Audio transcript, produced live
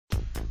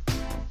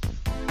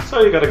So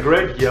you got a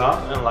great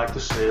yacht and like to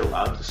sail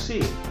out to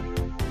sea.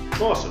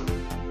 Awesome.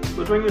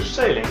 But when you're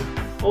sailing,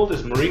 all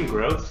this marine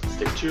growth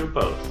sticks to your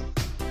boat.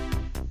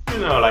 You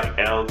know, like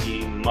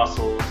algae,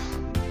 mussels,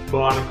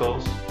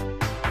 barnacles.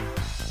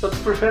 So to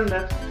prevent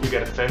that, you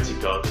get a fancy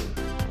coating.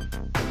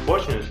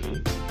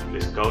 Unfortunately,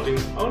 this coating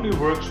only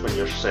works when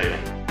you're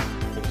sailing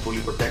and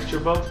fully protects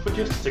your boat for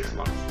just 6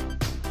 months.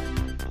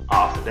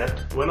 After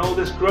that, when all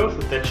this growth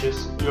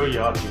attaches, your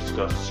yacht just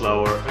goes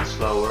slower and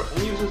slower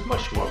and uses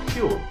much more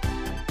fuel.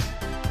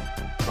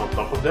 On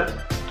top of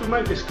that, to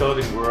make this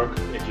coating work,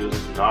 it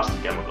uses nasty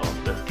chemicals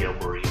that kill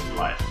marine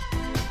life.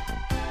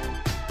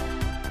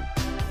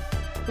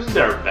 Isn't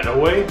there a better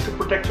way to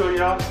protect your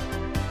yacht?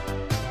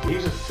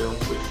 Use a film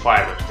with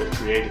fibers that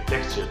create a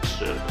textured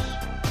surface.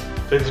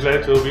 The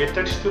insulator will be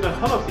attached to the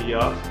hull of the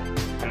yacht,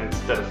 and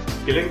instead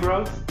of killing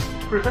growth,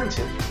 it prevents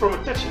it from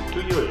attaching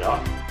to your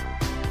yacht.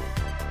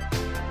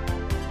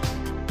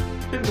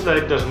 The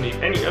insulator doesn't need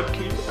any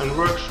upkeep and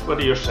works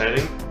whether you're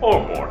sailing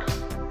or moored,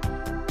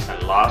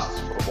 and lasts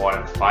for more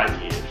than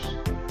 5 years.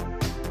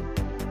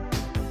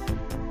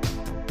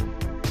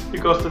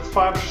 Because the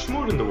fibers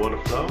smoothen the water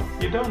flow,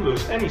 you don't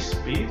lose any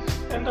speed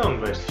and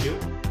don't waste fuel.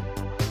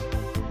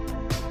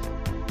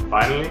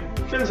 Finally,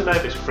 the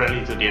insulator is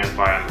friendly to the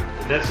environment,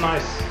 and that's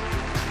nice.